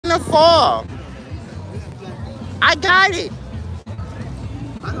gonna fall. I got it.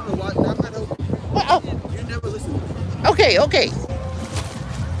 I don't know why. I'm not helping. Oh, You never listen. okay, okay.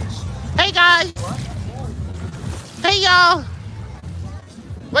 Hey guys. Hey y'all.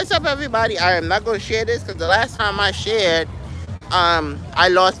 What's up, everybody? I am not gonna share this because the last time I shared, I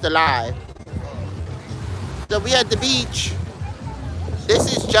lost a live. So we at the beach.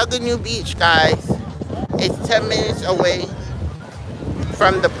 This is Juggernoo Beach, guys. It's 10 minutes away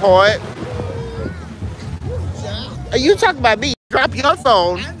from the port. Are you talking about me? Drop your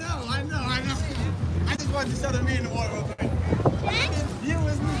phone. I know. I just wanted to show them me in the water real quick. You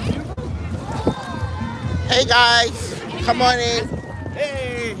is me. Hey guys, come on in.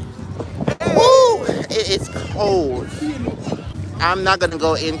 Hey. Woo! It's cold. I'm not gonna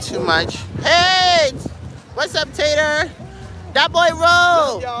go in too much. Hey! What's up, Tater? That boy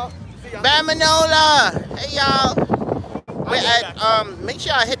Ro. Bamanola. Hey y'all. We're at make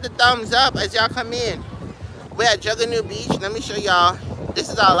sure y'all hit the thumbs up as y'all come in. We're at Juggernoo Beach. Let me show y'all. This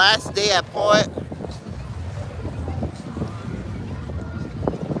is our last day at port.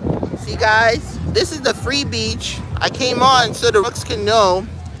 See guys, this is the free beach. I came on so the rooks can know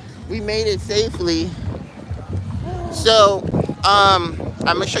we made it safely. So I'm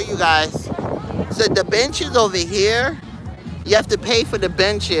gonna show you guys. So the benches over here, you have to pay for the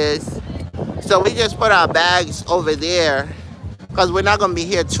benches. So we just put our bags over there because we're not gonna be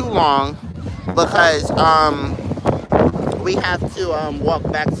here too long because we have to walk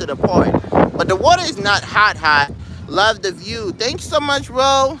back to the port. But the water is not hot. Love the view. Thanks so much,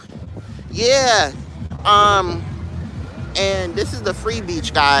 Ro. Yeah. And this is the free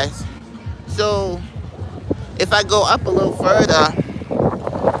beach, guys. So if I go up a little further,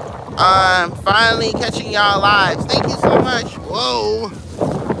 I'm finally catching y'all lives. Thank you so much. Whoa.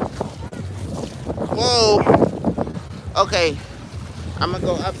 Okay, I'm gonna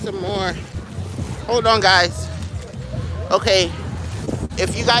go up some more. Hold on, guys. Okay,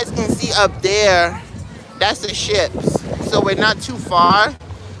 if you guys can see up there, that's the ships. So we're not too far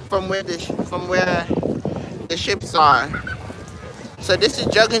from where the ships are. So this is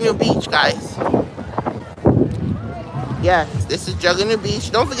Juggernoo Beach, guys. Yes, this is Juggernoo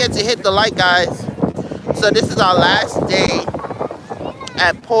Beach. Don't forget to hit the like, guys. So this is our last day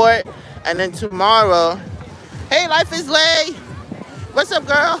at port, and then tomorrow. Hey, Life is Lay. What's up,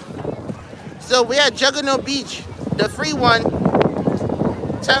 girl? So we're at Juggernoo Beach, the free one.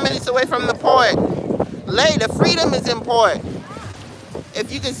 10 minutes away from the port. Lay, the Freedom is in port. If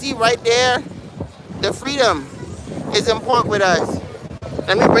you can see right there, the Freedom is in port with us.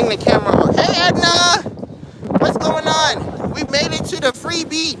 Let me bring the camera on. Hey, Edna! What's going on? We made it to the free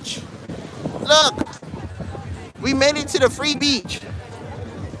beach. Look, we made it to the free beach.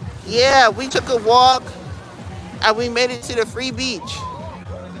 Yeah, we took a walk and we made it to the free beach.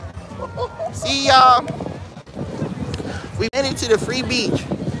 See y'all? We made it to the free beach.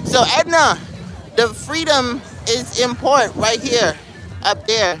 So Edna, the Freedom is in port right here, up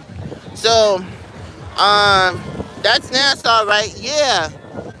there. So, that's Nassau, right? Yeah,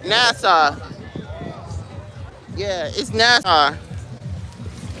 Nassau. Yeah, it's Nassau.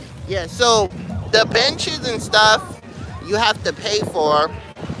 Yeah, so the benches and stuff you have to pay for,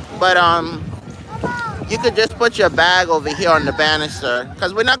 but you could just put your bag over here on the banister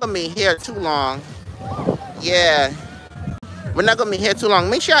because we're not gonna be here too long. Yeah, we're not gonna be here too long.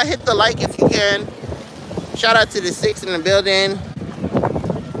 Make sure I hit the like if you can. Shout out to the 6 in the building.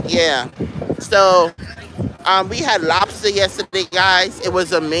 Yeah, so we had lobster yesterday, guys. It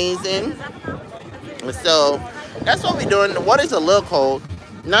was amazing. So that's what we're doing. The water's a little cold,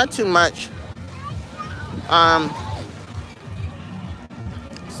 not too much.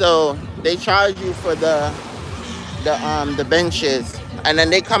 So they charge you for the benches, and then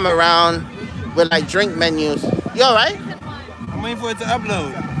they come around with like drink menus. You all right? I'm waiting for it to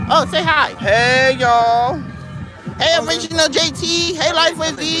upload. Oh, say hi. Hey, y'all. Hey, Original JT. Hey, Life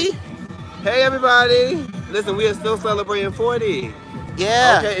with V. Hey, everybody. Listen, we are still celebrating 40.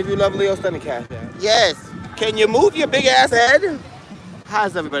 Yeah. Okay, if you love Leo Stunning Cash. Yes. Can you move your big ass head?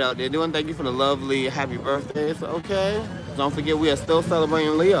 How's everybody out there doing? Thank you for the lovely happy birthdays, okay? Don't forget we are still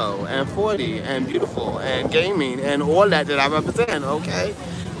celebrating Leo and 40 and beautiful and gaming and all that I represent, okay?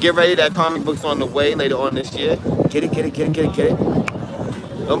 Get ready, that comic book's on the way later on this year. Get it.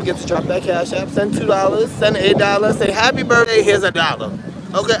 Don't forget to drop that cash app. Send $2, send $8, say happy birthday, here's $1.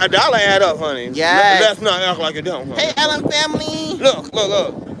 Okay, $1 add up, honey. Yes. Let's not act like it don't, honey. Hey, Ellen family. Look.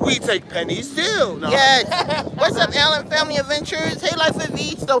 We take pennies too. No. Yes. What's up, Ellen Family Adventures? Hey, Life with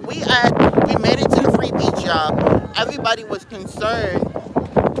V. So we made it to the free beach, y'all. Everybody was concerned,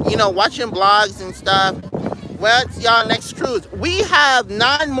 you know, watching blogs and stuff. What's y'all next cruise? We have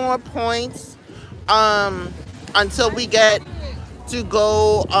 9 more points until we get to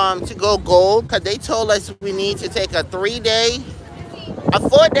go gold, because they told us we need to take a 3-day, a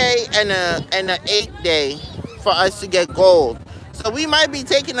 4-day, and a 8-day for us to get gold. So we might be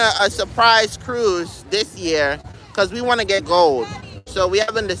taking a surprise cruise this year because we want to get gold. So we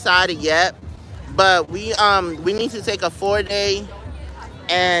haven't decided yet, but we need to take a 4-day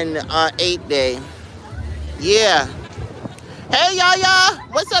and 8-day. Yeah. Hey, Yaya.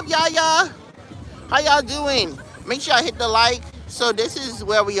 What's up, Yaya? How y'all doing? Make sure I hit the like. So this is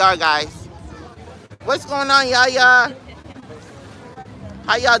where we are, guys. What's going on, Yaya?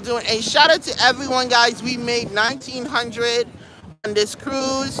 How y'all doing? And shout out to everyone, guys. We made 1,900 on this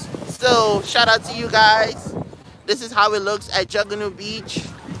cruise. So shout out to you guys. This is how it looks at Junganoo Beach.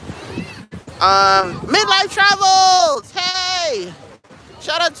 Midlife Travels. Hey.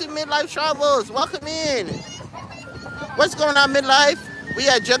 Shout out to Midlife Travels. Welcome in. What's going on, Midlife? We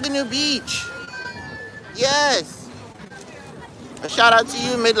at Junganoo Beach. Yes. A shout out to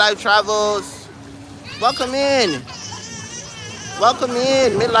you, Midlife Travels. Welcome in. Welcome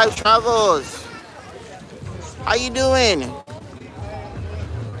in, Midlife Travels. How you doing?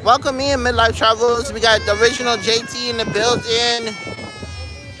 Welcome in, Midlife Travels. We got the original JT in the building.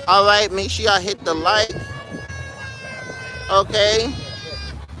 All right, make sure y'all hit the like. Okay.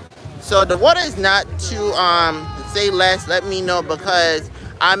 So the water is not too say less. Let me know, because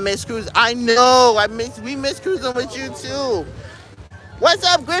I miss cruising. I know we miss cruising with you too. What's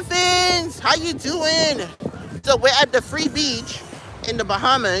up, Griffins? How you doing? So we're at the Free Beach in the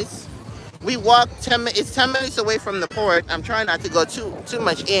Bahamas. We walk it's 10 minutes away from the port. I'm trying not to go too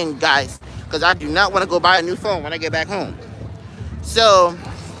much in, guys, because I do not want to go buy a new phone when I get back home. So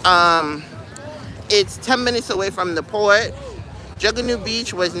it's 10 minutes away from the port. Junganoo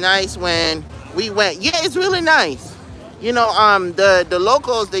Beach was nice when we went. Yeah, it's really nice. You know, the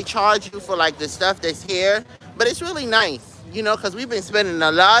locals, they charge you for like the stuff that's here, but it's really nice, you know, because we've been spending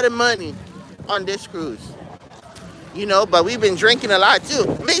a lot of money on this cruise, you know, but we've been drinking a lot too.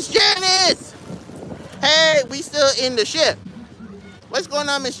 Miss Janice! Hey, we still in the ship. What's going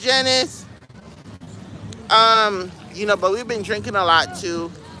on, Miss Janice? You know, but we've been drinking a lot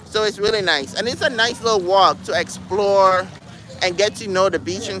too, so it's really nice. And it's a nice little walk to explore and get to know the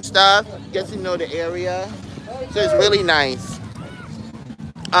beach and stuff, get to know the area. So it's really nice.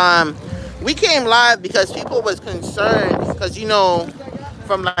 We came live because people was concerned, because, you know,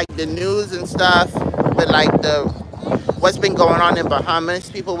 from like the news and stuff, with like what's been going on in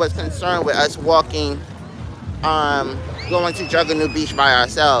Bahamas, people was concerned with us walking, going to Junganoo Beach by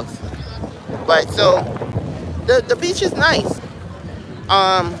ourselves. But so the beach is nice.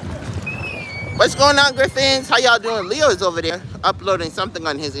 What's going on, Griffins? How y'all doing? Leo is over there uploading something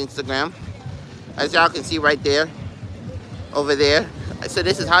on his Instagram, as y'all can see right there, over there. So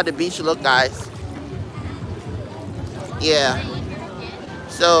this is how the beach look, guys. Yeah.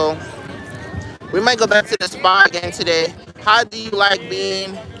 So we might go back to the spa again today. How do you like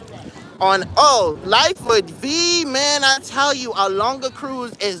being on? Oh, life with V, man. I tell you, a longer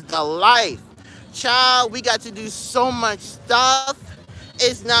cruise is the life. Child, we got to do so much stuff.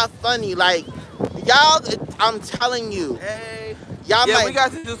 It's not funny. Like, y'all, I'm telling you. Hey. Y'all yeah, might, we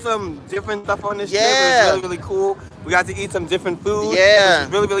got to do some different stuff on this trip. Yeah. It was really, really cool. We got to eat some different food. Yeah.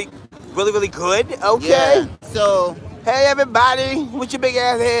 Which is really good. Okay. Yeah. So, hey, everybody, with your big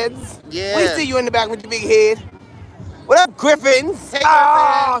ass heads. yeah. We see you in the back with your big head. What up, Griffins? Hey,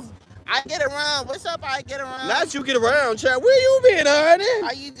 Ah! Griffins. I get around. What's up? I get around. Not you get around, Chad. Where you been, honey?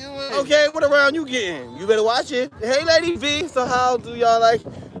 How you doing? Okay, what around you getting? You better watch it. Hey, Lady V. So how do y'all like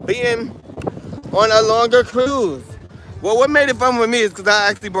being on a longer cruise? Well, what made it fun with me is because I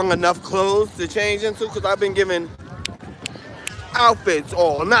actually brought enough clothes to change into, because I've been giving outfits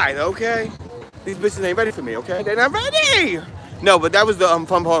all night, okay? These bitches ain't ready for me, okay? They're not ready! No, but that was the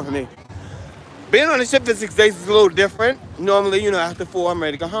fun part for me. Being on the ship for 6 days is a little different. Normally, you know, after 4, I'm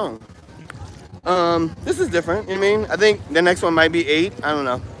ready to go home. This is different, you know what I mean? I think the next one might be 8, I don't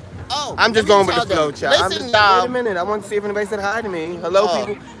know. Oh, I'm just going with the flow, child. Listen, wait y'all. a minute, I want to see if anybody said hi to me. Hello,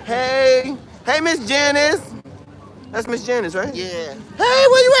 people. Hey, Miss Janice. That's Miss Janice, right? Yeah. Hey,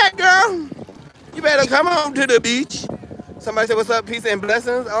 where you at, girl? You better come on to the beach. Somebody said, what's up, peace and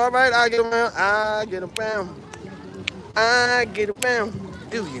blessings. All right, I'll get around. I get around. I get around.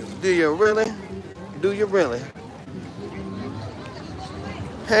 Do you? Do you really? Do you really?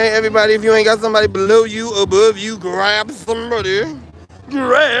 Hey, everybody, if you ain't got somebody below you, above you, grab somebody.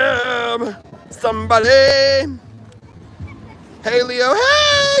 Grab somebody. Hey, Leo.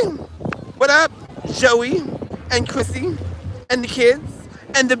 Hey! What up, Joey and Chrissy and the kids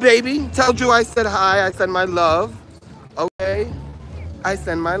And the baby. Tell Drew I said hi. I send my love. Okay? I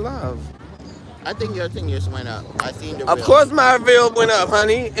send my love. I think your thing just went up. I seen the Of reel. course my reel went up,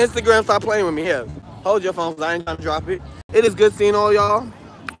 honey. Instagram, stop playing with me. Here. Hold your phone, 'cause I ain't trying to drop it. It is good seeing all y'all.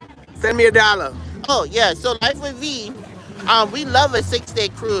 Send me $1. Oh yeah, so Life with V, we love a 6-day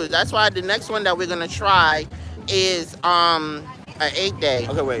cruise. That's why the next one that we're gonna try is an 8-day.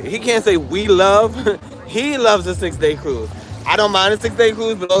 Okay, wait. He can't say we love. He loves a 6-day cruise. I don't mind a 6-day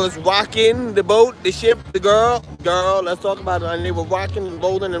cruise, but all this rocking, the boat, the ship, the girl, let's talk about it. And they were rocking and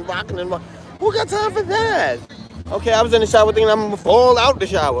rolling and rocking and rocking. Who got time for that? Okay, I was in the shower thinking I'm gonna fall out the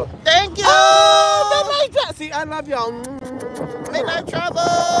shower. Thank you! Oh, midnight. See, I love y'all. Midnight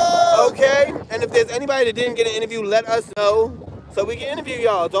Travel! Okay, and if there's anybody that didn't get an interview, let us know so we can interview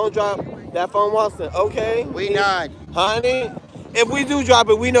y'all. Don't drop that phone, Watson. Okay? We not. Honey, if we do drop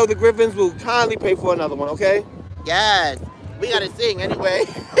it, we know the Griffins will kindly pay for another one, okay? Yes. We gotta sing anyway.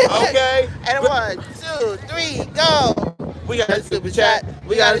 Okay. And 1, 2, 3, go! We got a super chat.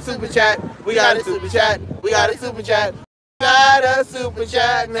 We got a super chat. We got a super chat. We got a super chat. Got a super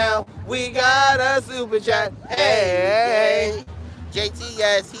chat now. We got a super chat. Hey. JT,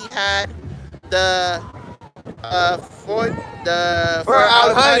 yes, he had the fur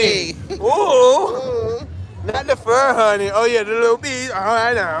out honey. Ooh. Ooh. Not the fur honey. Oh yeah, the little bees.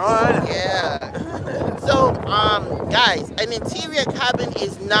 Yeah. So, guys, an interior cabin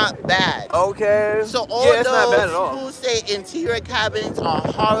is not bad. Okay. So all yeah, it's not bad at those all. who say interior cabins are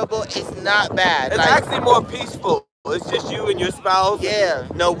horrible, it's not bad. It's actually more peaceful. It's just you and your spouse. Yeah.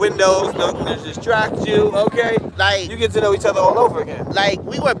 No windows, nothing to distract you. Okay. Like, you get to know each other all over again. Like,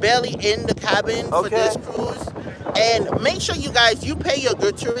 we were barely in the cabin for this cruise. And make sure you guys, you pay your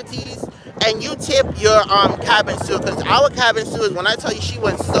gratuities and you tip your cabin steward. Because our cabin steward, when I tell you she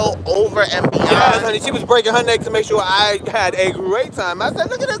went so over and beyond. Yes, honey, she was breaking her neck to make sure I had a great time. I said,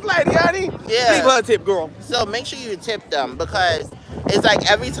 look at this lady, honey. Yeah. Leave her a tip, girl. So make sure you tip them because it's like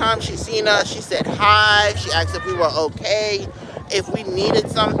every time she seen us, she said hi. She asked if we were okay. If we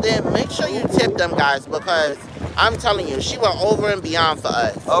needed something, make sure you tip them, guys, because I'm telling you, she went over and beyond for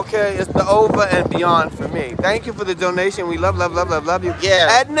us. Okay, it's the over and beyond for me. Thank you for the donation. We love, love, love, love, love you.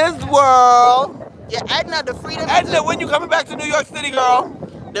 Yeah. Edna's World. Yeah, Edna, the freedom. Edna, when you coming back to New York City, girl?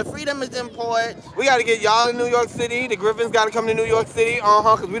 The freedom is in port. We got to get y'all in New York City. The Griffins got to come to New York City.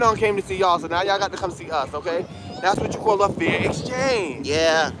 Because we don't came to see y'all, so now y'all got to come see us, okay? That's what you call a fair exchange.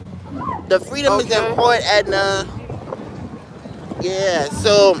 Yeah. The freedom is in port, Edna. Yeah,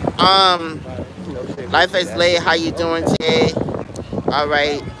 so, Life is late. How you doing today? All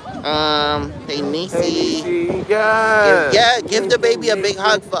right. Hey, Nisi. Yes. Give the baby a big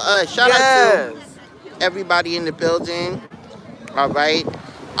hug for us. Shout out to everybody in the building. All right.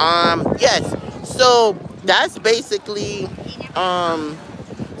 Yes. So that's basically,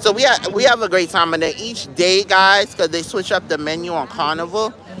 so we have a great time, and then each day, guys, because they switch up the menu on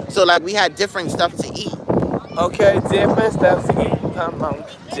Carnival. So like we had different stuff to eat. Okay, different stuff to eat. Come on,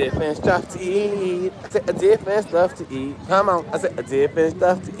 different stuff to eat. I said different stuff to eat. Come on, I said different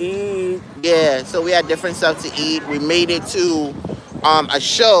stuff to eat. Yeah, so we had different stuff to eat. We made it to a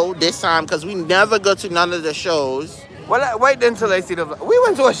show this time because we never go to none of the shows. Well, wait until they see the. We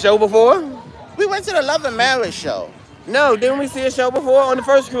went to a show before. We went to the Love and Marriage show. No, didn't we see a show before? On the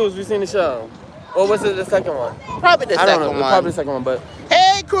first cruise, we seen the show. Or was it the second one? Probably the second one. Probably the second one, but.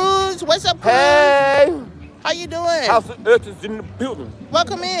 Hey, Cruz. What's up, Cruz? Hey. How you doing? House of Earth is in the building.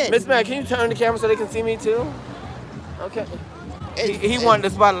 Welcome in. Miss Mac, can you turn the camera so they can see me too? Okay. He wanted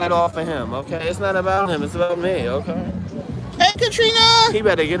the spotlight off of him, okay? It's not about him, it's about me, okay? Hey, Katrina. He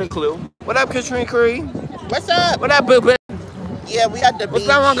better get a clue. What up, Katrina Cree? What's up? What up, boo-boo? Yeah, we at the beach.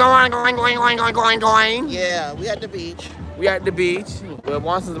 What's going? Yeah, we at the beach. We at the beach. Well,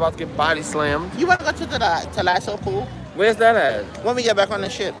 Watson's about to get body slammed. You want to go to the Talasso pool? Where's that at? When we get back on the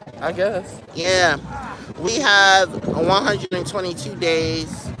ship. I guess. Yeah. We have 122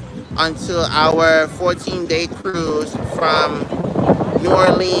 days until our 14-day cruise from New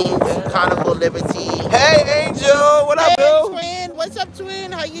Orleans, Carnival Liberty. Hey, Angel. What up, Hey, Bill? twin. What's up,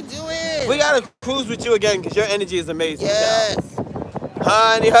 twin? How you doing? We got to cruise with you again because your energy is amazing. Yes.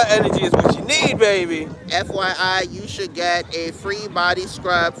 Honey, her energy is what you need, baby. FYI, you should get a free body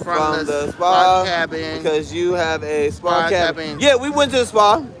scrub from the spa cabin. Because you have a spa cabin. cabin. Yeah, we went to the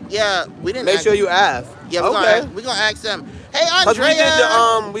spa. Yeah, we didn't. Make sure you ask. Yeah, we're gonna ask them. Hey, Andrea.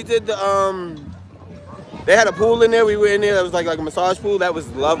 They had a pool in there. We were in there. That was like a massage pool. That was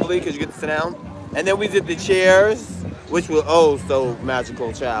lovely because you get to sit down. And then we did the chairs, which were so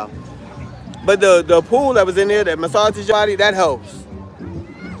magical, child. But the pool that was in there that massages your body, that helps.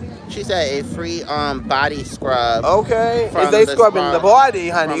 She said a free body scrub. Okay. From Is they the scrubbing spa- the body,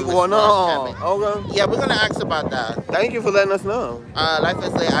 honey? from the Or spa no? cabin. Okay. Yeah, we're gonna ask about that. Thank you for letting us know. Life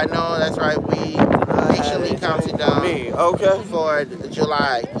is late. I know that's right. We patiently counted down Me. Okay. for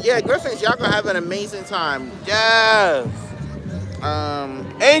July. Yeah, Griffins, y'all gonna have an amazing time. Yes. Um,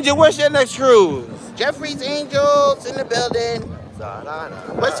 Angel, where's your next cruise? Jeffrey's Angels in the building.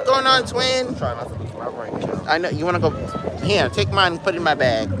 What's going on, twin? Try not to lose my ring, child. I know you wanna go. Here, take mine and put it in my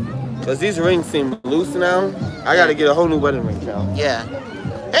bag. Cause these rings seem loose now. I gotta get a whole new wedding ring, child. Yeah.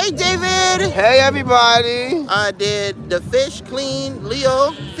 Hey, David. Hey, everybody. Did the fish clean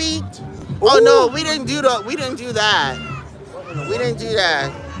Leo feet? Oh no, we didn't do that. We didn't do that.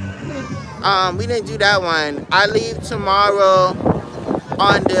 We didn't do that one. I leave tomorrow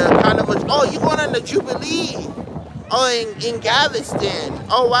on the Carnival. Oh, you going on the Jubilee? Oh, in Galveston.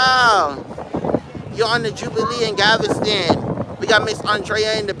 Oh wow, you're on the Jubilee in Galveston. We got Miss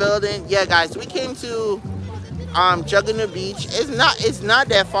Andrea in the building. Yeah, guys, we came to Juggernaut Beach. It's not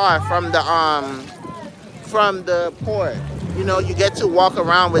that far from the port. You know, you get to walk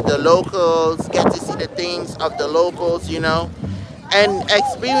around with the locals, get to see the things of the locals, you know, and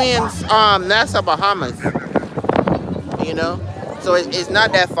experience Nassau, Bahamas. You know, so it's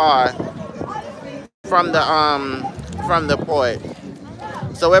not that far from the port.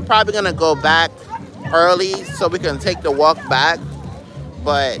 So we're probably gonna go back early so we can take the walk back.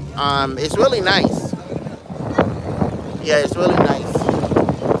 But it's really nice. Yeah, it's really nice.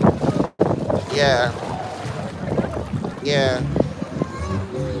 Yeah. Yeah.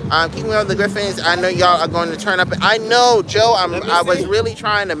 Keeping up the Griffins. I know y'all are going to turn up. I know, Joe. I was really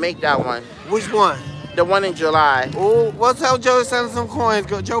trying to make that one. Which one? The one in July. Oh, well, tell Joe to send some coins.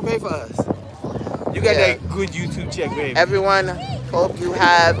 Joe, pay for us. You got Yeah. that good YouTube check, baby. Everyone,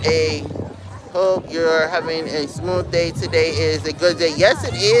 hope you're having a smooth day. Today is a good day. Yes,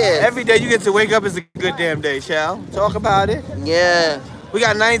 it is. Every day you get to wake up is a good damn day, shall? Talk about it. Yeah. We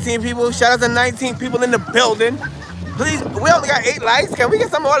got 19 people. Shout out to 19 people in the building. Please, we only got 8 likes. Can we get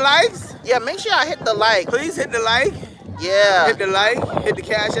some more likes? Yeah, make sure I hit the like. Please hit the like. Yeah. Hit the like. Hit the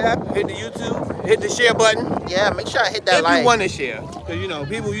Cash App. Hit the YouTube. Hit the share button. Yeah, make sure I hit that If like. you want to share. Because, you know,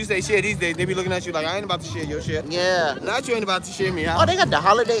 people, you say share these days, they be looking at you like, I ain't about to share your shit. Yeah. Not you ain't about to share me Oh, out. they got the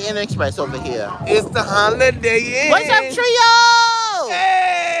Holiday Inn Express over here. It's the Holiday Inn. What's up, Trio?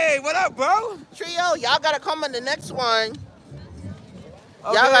 Hey, what up, bro? Trio, y'all gotta come on the next one.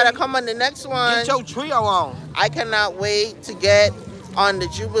 Okay. Y'all gotta come on the next one. Get your trio on. I cannot wait to get on the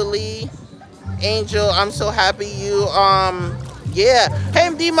Jubilee. Angel, I'm so happy you, yeah. Hey,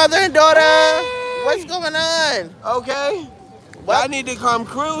 MD, mother and daughter. Hey. What's going on? Okay. What? I need to come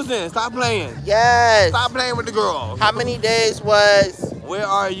cruising. Stop playing. Yes. Stop playing with the girls. How many days was? Where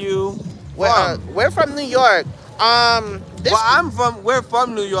are you? We're from New York. We're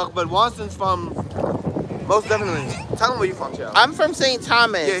from New York, but Watson's from, most definitely. Tell him where you from, Child. I'm from St.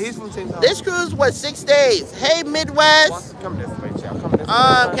 Thomas. Yeah, he's from St. Thomas. This cruise was 6 days. Hey, Midwest. Watson, come this way, Child. Come this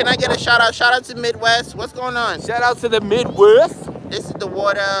way. Can I get a shout out? Shout out to Midwest. What's going on? Shout out to the Midwest. This is the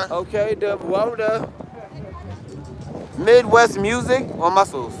water. Okay, the water. Midwest music or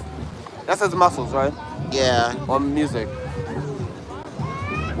muscles? That says muscles, right? Yeah. Or music.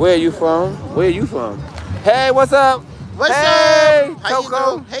 Where are you from? Where are you from? Hey, what's up? What's Hey, up? How Toko. you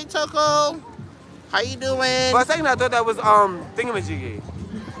doing? Hey, Toko. How you doing? For a second, I thought that was Thingamajiggy.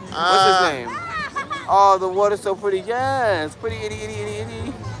 What's Uh, his name? Oh, the water's so pretty. Yes, pretty itty itty itty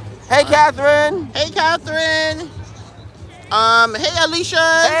itty. Hey, Catherine. Hey, Catherine. Hey, Alicia.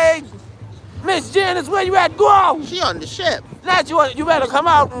 Hey, Miss Janice, where you at? Go! She on the ship. Not you better come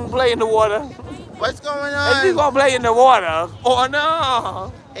out and play in the water. What's going If you on? gonna play in the water, or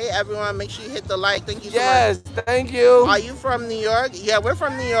no? Hey, everyone, make sure you hit the like. Thank you so Yes, thank much. you. Are you from New York? Yeah, we're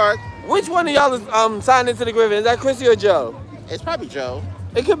from New York. Which one of y'all is signed into the Griffin? Is that Chrissy or Joe? It's probably Joe.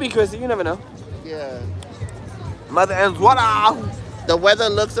 It could be Chrissy. You never know. Yeah. Mother and water. The weather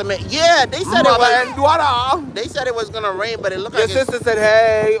looks amazing. Yeah, they said Mother it and water. was. They said it was gonna rain, but it looked Your like it's, sister said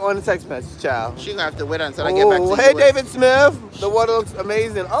hey on the text message, child. she gonna have to wait until I get back to Oh, the hey US. David Smith. The water looks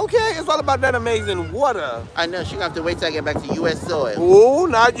amazing. Okay, it's all about that amazing water. I know she gonna have to wait till I get back to U.S. soil. Ooh,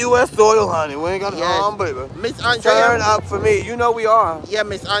 not U.S. soil, honey. We ain't got Yes. baby. Miss Turn Andrea. up for me. You know we are. Yeah,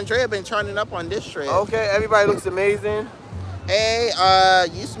 Miss Andrea been turning up on this trip. Okay, everybody looks amazing. Hey,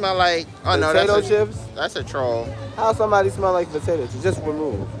 you smell like. Oh no, Potato that's chips. That's a troll. How somebody smell like potato chips? Just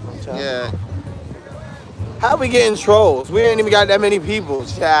remove. Child. Yeah. How we getting trolls? We ain't even got that many people,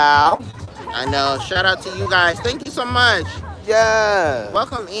 child. I know. Shout out to you guys. Thank you so much. Yeah.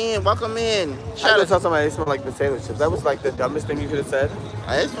 Welcome in. Welcome in. I Shout just out. saw somebody smell like potato chips. That was like the dumbest thing you could have said.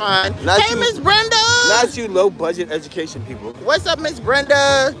 It's fine. Not Hey, you. Miss Brenda. Not you low budget education people. What's up, Miss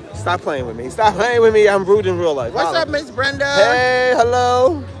Brenda? Stop playing with me. Stop playing with me. I'm rude in real life. What's Holla. up, Miss Brenda? Hey,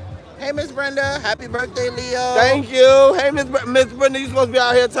 hello. Hey, Miss Brenda. Happy birthday, Leo. Thank you. Hey, Miss Brenda, you supposed to be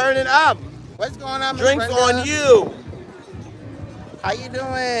out here turning up. What's going on, Miss Drinks Brenda? on you. How you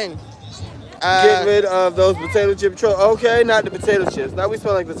doing? Get rid of those potato chip trolls. Okay, not the potato chips. Now we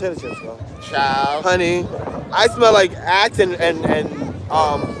smell like potato chips, though. Child. Honey, I smell like Axe and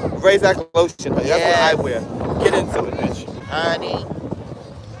Razak lotion, honey. That's Yes. what I wear. Get into it, bitch. Honey.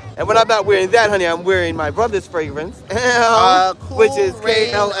 And when I'm not wearing that, honey, I'm wearing my brother's fragrance, Cool which is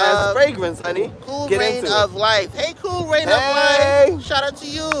Rain KLS of- fragrance, honey. Cool Get Rain into of Life. Hey, Cool Rain Hey. of Life. Shout out to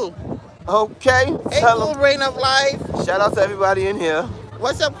you. Okay. Hey, Tell Cool 'em. Rain of Life. Shout out to everybody in here.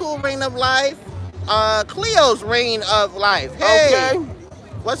 What's up, Cool Rain of Life? Cleo's Reign of Life. Hey. Okay.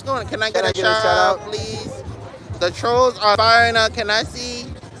 What's going on? Can I get Can I a get a shout shout out, out? please? The trolls are firing up. Can I see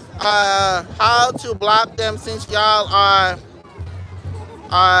how to block them since y'all are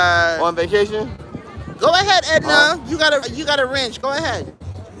On vacation? go ahead, Edna. You got a wrench. Go ahead.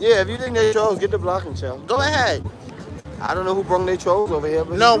 Yeah, if you think they trolls, get the blocking shell. Go ahead. I don't know who brung their trolls over here,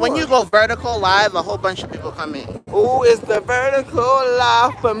 but No, it's when yours. you go vertical live, a whole bunch of people come in. Ooh, it's the vertical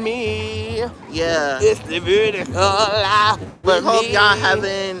life for me. Yeah. It's the vertical life We for hope me. y'all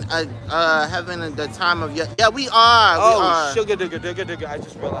having the time of your. Yeah, we are. We Oh, are. sugar digger, digger, digger. I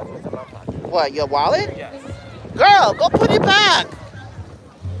just realized what's in my pocket. What? Your wallet? Yes. Girl, go put it back.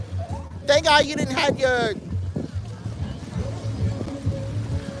 Thank God you didn't have your.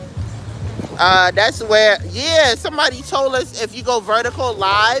 That's where, yeah, somebody told us if you go vertical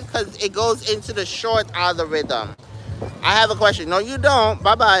live, because it goes into the short algorithm. I have a question. No, you don't.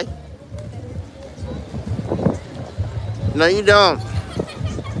 Bye-bye. No, you don't.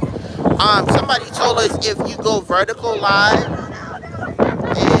 Somebody told us if you go vertical live,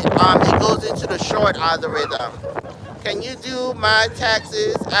 it goes into the short algorithm. Can you do my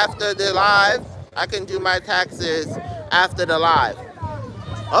taxes after the live? I can do my taxes after the live.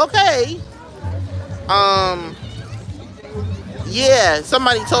 Okay. Yeah,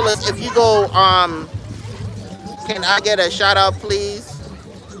 somebody told us if you go, can I get a shout out, please?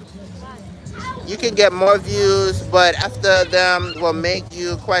 You can get more views, but after them will make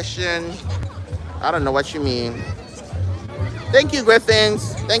you question. I don't know what you mean. Thank you,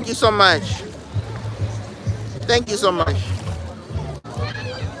 Griffins. Thank you so much. Thank you so much.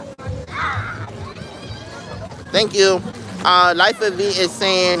 Thank you. Life of V is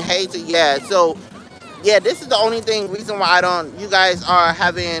saying hey to, yeah, so yeah, this is the only reason why I don't, you guys are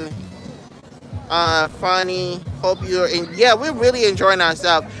having funny. Hope you're in, yeah, we're really enjoying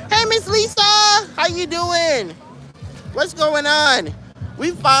ourselves. Hey, Miss Lisa, how you doing? What's going on?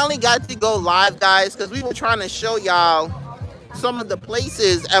 We finally got to go live, guys, because we were trying to show y'all some of the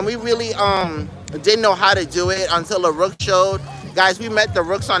places, and we really didn't know how to do it until the Rook showed. Guys, we met the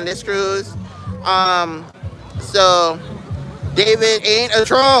Rooks on this cruise. So David ain't a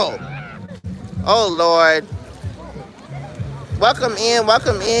troll. Oh Lord. Welcome in,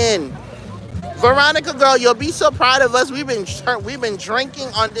 welcome in. Veronica girl, you'll be so proud of us. We've been drinking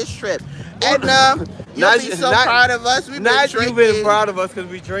on this trip. Edna, you'll be so proud of us. We've been Not drinking. you being proud of us because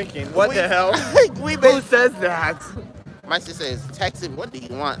we drinking. What the hell? We've Who been, says that? my sister is texting. What do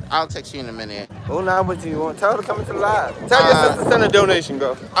you want? I'll text you in a minute. Oh, now what do you want? Tell her to come into the live. Tell your sister to send a donation,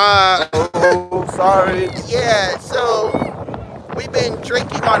 girl. Uh, Sorry. yeah, so we've been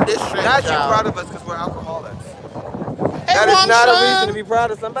drinking on this trip. Not you y'all. proud of us because we're alcoholics. Hey, That is Wong not a Shung. reason to be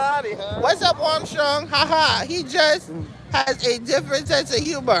proud of somebody, huh? What's up, Wong Shung? Haha, he just has a different sense of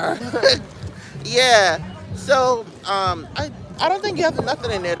humor. Yeah, so I don't think you have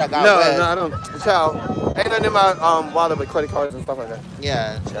nothing in there that got No, wet. no, I don't. Child, ain't nothing in my wallet but credit cards and stuff like that.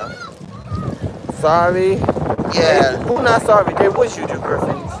 Yeah, Child. Sorry. yeah. Who not sorry? They wish you do,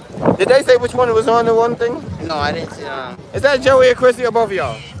 Griffins. Did they say which one it was on the one thing? No, I didn't see Is that Joey or Chrissy or both of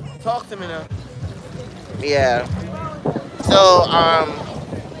y'all? Talk to me now. Yeah. So,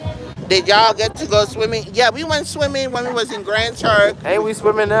 did y'all get to go swimming? Yeah, we went swimming when we was in Grand Turk. Ain't we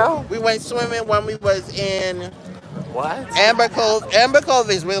swimming now? We went swimming when we was in What? Amber Cove. Amber Cove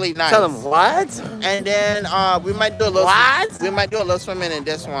is really nice. Tell them what? And then we might do a little. What? We might do a little swimming in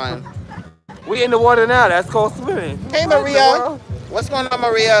this one. We in the water now. That's called swimming. Hey, What Maria. the world? What's going on,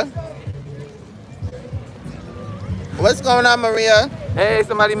 Maria? What's going on, Maria? Hey,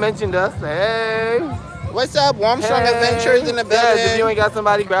 somebody mentioned us. Hey. What's up? Warm Strong Hey. Adventures in the Yes, if you building. ain't got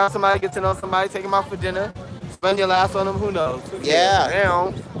somebody, grab somebody, get to know somebody, take them out for dinner. spend your last on them, who knows? Yeah.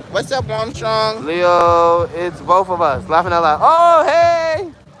 Damn. What's up, Armstrong? Leo, it's both of us. Laughing out loud. Oh,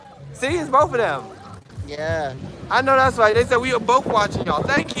 hey! See, it's both of them. Yeah. I know that's right. They said we are both watching y'all.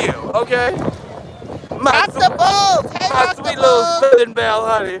 Thank you. Okay. Rock the boat! Hey, My Rock sweet the little boat! Southern Belle,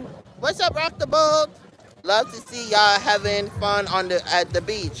 honey. What's up, Rock the boat? Love to see y'all having fun at the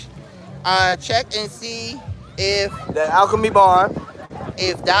beach. Check and see if The Alchemy Bar.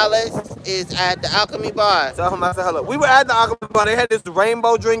 Dallas is at the Alchemy Bar. Tell him I said hello. We were at the Alchemy Bar. They had this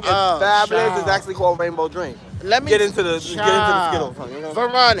rainbow drink. It's Oh, fabulous. child. It's actually called rainbow drink. Let me Get into the Skittles, honey. You know?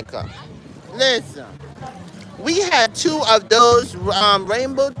 Veronica, listen. We had 2 of those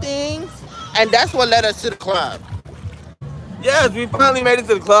rainbow things, and that's what led us to the club. Yes, we finally made it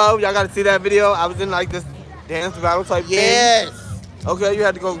to the club. Y'all got to see that video. I was in like this dance battle type Yes. thing. Okay, you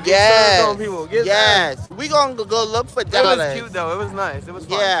had to go get Yes. on people. Get Yes. We gonna go look for It Dallas. was cute though. It was nice. It was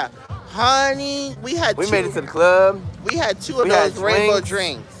fun. Yeah. Honey, we made it to the club. We had 2 of We had those rainbow drinks.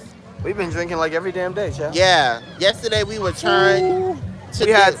 drinks. We've been drinking like every damn day, child. Yeah. Yesterday we returned to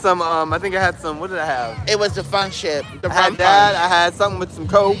We had some, I think I had some, what did I have? It was the fun ship. The I had rum that. punch. I had something with some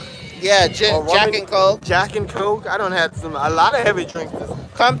Coke. Yeah, Or rum Jack and Coke. Jack and Coke. I don't have a lot of heavy drinks.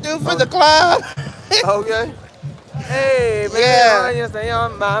 Come through for the club. Okay. Hey, man, Yeah. you stay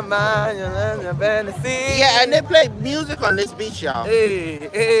on my mind, you're fantasy. Yeah, and they play music on this beach, y'all.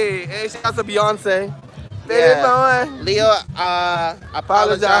 Hey, shout out to Beyonce. Baby Yeah. boy. Leo,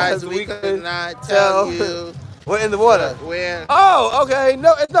 apologize. We could not tell you We're in the water. where. Oh, okay.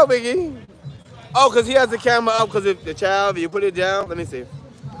 No, it's no biggie. Oh, because he has the camera up because if the child, if you put it down, let me see.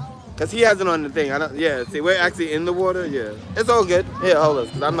 Because he has it on the thing. Yeah, see, we're actually in the water. Yeah. It's all good. Here, hold us,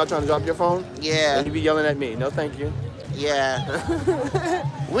 because I'm not trying to drop your phone. Yeah, And you be yelling at me. No, thank you. yeah.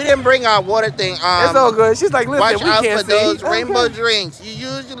 We didn't bring our water thing. It's all good. She's like, listen, Watch we out can't for see. those rainbow Okay. drinks.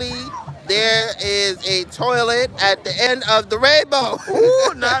 There is a toilet at the end of the rainbow.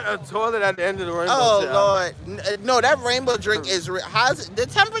 Ooh, not a toilet at the end of the rainbow. Oh child. Lord, no! That rainbow drink is the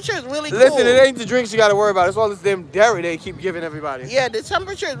temperature is really cool. Listen, it ain't the drinks you got to worry about. It's all this damn dairy they keep giving everybody. Yeah, the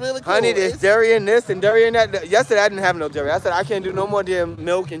temperature is really cool. Honey, there's It's- dairy in this and dairy in that. Yesterday, I didn't have no dairy. I said, I can't do no more damn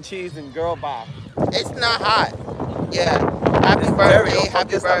milk and cheese and girl bye. It's not hot. Yeah. Happy Dairy, birthday. don't fuck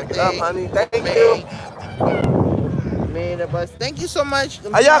Happy your stomach birthday. up, honey. Thank May- you. May the bus. Thank you so much.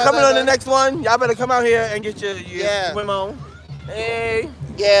 Are y'all coming on the next one? Y'all better come out here and get your Yeah. swim on. Hey.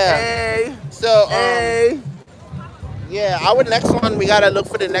 Yeah. Hey. So, Hey. yeah, our next one, we gotta look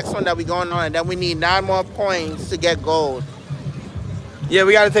for the next one that we going on, and then we need 9 more points to get gold. Yeah,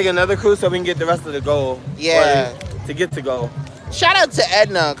 we got to take another cruise so we can get the rest of the goal. Yeah. Or to get to goal. Shout out to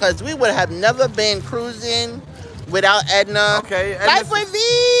Edna, because we would have never been cruising without Edna. Okay. and Life this- with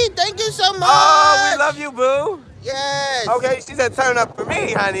V, thank you so much. Oh, we love you, boo. Yes. Okay, she said turn up for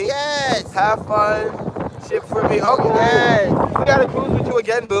me, honey. Yes. Have fun. Ship for me. Okay. Yes. We got to cruise with you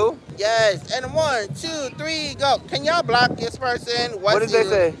again, boo. Yes. And 1, 2, 3, go. Can y'all block this person? What did they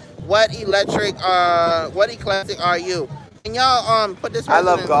say? What eclectic are you? Can y'all put this person I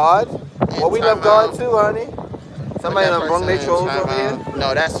love in- God. in Well, we love timeout? God too, honey. Put Somebody that done brung their person in trolls over here. timeout.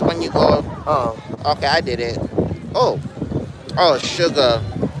 No, that's when you go. Oh. Okay, I did it. Oh, sugar.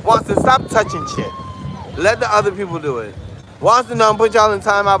 Wants to stop touching shit. Let the other people do it. Wants to know put y'all in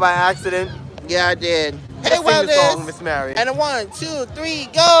timeout by accident. Yeah, I did. Hey, Sing the song, Wellness. Miss Mary. And a 1, 2, 3,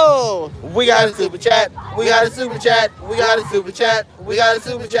 go. We got a super chat. We got a super chat. We got a super chat. We got a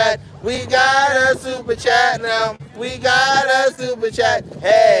super chat. We got a super chat now. We got a super chat.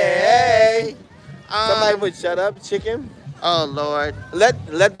 Hey. Somebody would shut up, chicken. Oh Lord. Let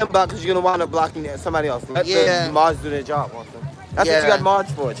them block because you're gonna wind up blocking somebody else. Let Yeah. the mods do their job, Watson. That's Yeah. what you got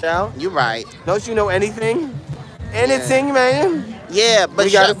mods for, child. You right. Don't you know anything? Anything, man? Yeah, but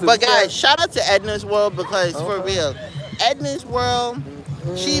We got a super guys, chat. shout out to Edna's World because for real, Edna's World,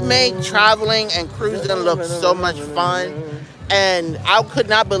 she made traveling and cruising look so much fun. And I could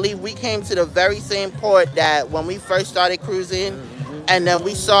not believe we came to the very same port that when we first started cruising, and then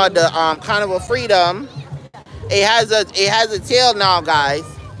we saw the Carnival Freedom. It has a tail now, guys.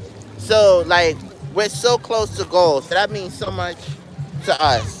 So like we're so close to goal. So that means so much to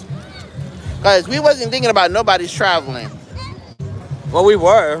us. Cause we wasn't thinking about nobody's traveling. Well, we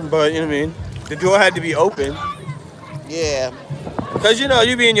were, but you know what I mean? The door had to be open. Yeah. Because, you know,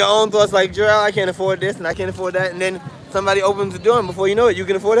 you be in your own thoughts like, Jarrell, I can't afford this and I can't afford that. And then somebody opens the door and before you know it, you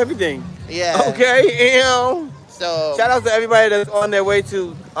can afford everything. Yeah. Okay, you know. So Shout out to everybody that's on their way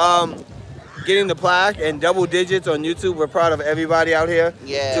to getting the plaque and double digits on YouTube. We're proud of everybody out here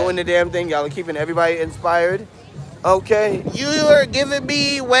Yeah. doing the damn thing. Y'all are keeping everybody inspired. Okay. you are giving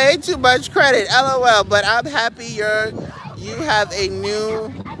me way too much credit, LOL. But I'm happy you have a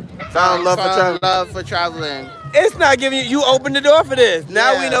new Found love for traveling. Love for traveling. It's not giving you open the door for this.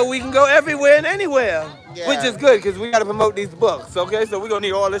 Now we know we can go everywhere and anywhere, which is good because we got to promote these books, okay? So we're going to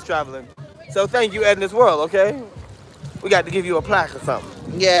need all this traveling. So thank you, Edna's World, okay? We got to give you a plaque or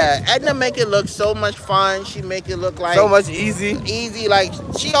something. Yeah, Edna make it look so much fun. She make it look like so much easy. Easy, like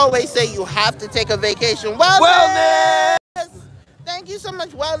she always say you have to take a vacation. Wellness! Thank you so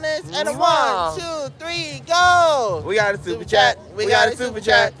much, Wellness. And a 1, 2, 3, go! We got a super chat. We got a super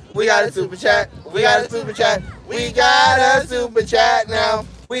chat. We got a super chat. We got a super chat. We got a super chat now.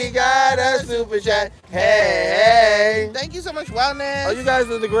 We got a super chat. Hey. Thank you so much, Wellness. Oh, you guys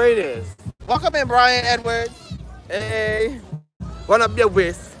are the greatest. Welcome in, Brian Edwards. Hey. One up your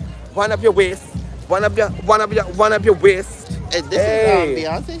waist. One up your waist. One up your waist. Is this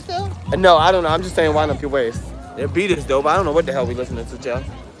Beyonce still? No, I don't know. I'm just saying wind up your waist. Their beat is dope. I don't know what the hell we listening to, y'all.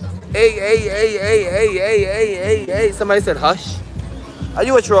 Hey. Somebody said hush. Are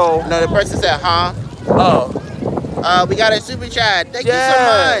you a troll? No, the person said, huh? Oh. We got a super chat. Thank you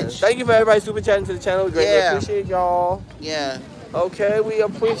so much. Thank you for everybody super chatting to the channel. We greatly appreciate y'all. Yeah. Okay, we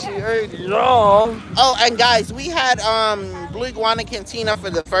appreciate y'all. Oh, and guys, we had Blue Iguana Cantina for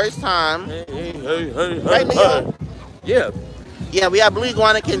the first time. Hey. Right, Leo? Yeah. Yeah, we had Blue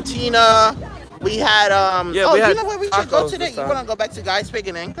Iguana Cantina. We had you know where we should go today? You wanna go back to Guy's Pig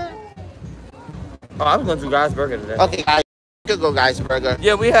and Anchor? Oh, I'm going to Guy's Burger today. Okay, guys, we could go Guy's Burger.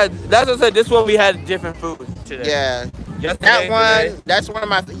 Yeah, we had. That's what I said. This one we had different food today. Yeah. Yesterday, That's one of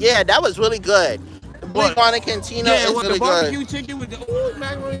my. Yeah, that was really good. Blue Iguana Cantina is really good. The barbecue chicken with the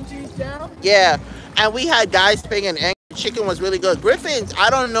macaroni and cheese down. Yeah, and we had Guy's Pig and Anchor. Chicken was really good. Griffin's,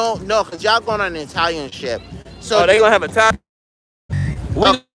 I don't know, because y'all going on an Italian ship. So they gonna have a time.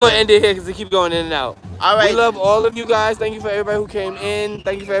 We're going to end it here because they keep going in and out. All right. We love all of you guys. Thank you for everybody who came in.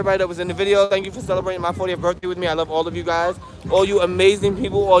 Thank you for everybody that was in the video. Thank you for celebrating my 40th birthday with me. I love all of you guys. All you amazing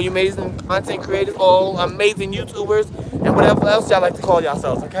people, all you amazing content creators, all amazing YouTubers, and whatever else y'all like to call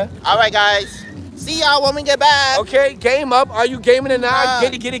yourselves, okay? All right, guys. See y'all when we get back. Okay, game up. Are you gaming or not?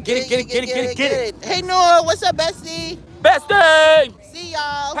 Get it. Hey, Noah, what's up, bestie? Bestie! See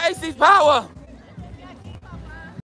y'all. Pasties power!